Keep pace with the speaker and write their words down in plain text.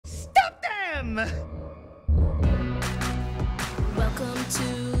them! Welcome to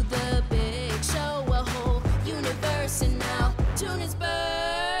the big show, a whole universe, and now tune is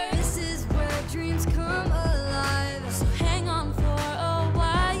bird. This is where dreams come alive, so hang on for a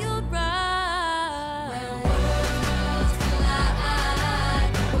wild ride. When worlds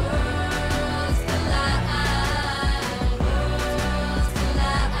collide, worlds collide, worlds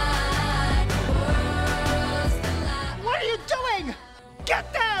collide, worlds collide. What are you doing?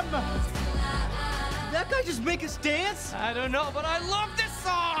 Get them! Did that guy just make us dance? I don't know, but I love this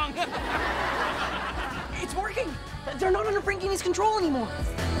song! It's working! They're not under Frankini's control anymore.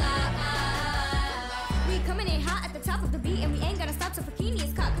 We coming in hot at the top of the beat, and we ain't gonna stop till Frankini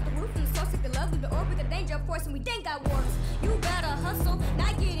is caught. Cut the roof and so sick of love, we the orb with the danger force, and we ain't got wars. You better hustle,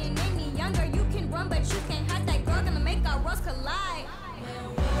 not getting any younger. You can run, but you can't hide that girl, gonna make our worlds collide.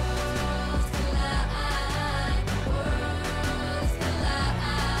 When worlds collide, worlds collide.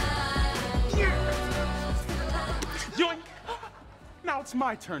 Yoink! Now it's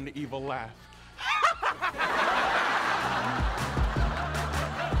my turn to evil laugh.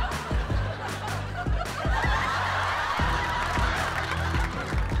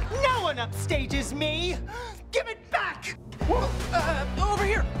 No one upstages me! Give it back! Over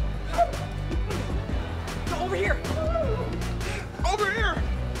here! Over here! Over here!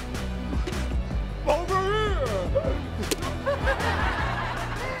 Over here!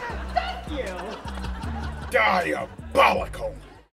 Thank you! Diabolical!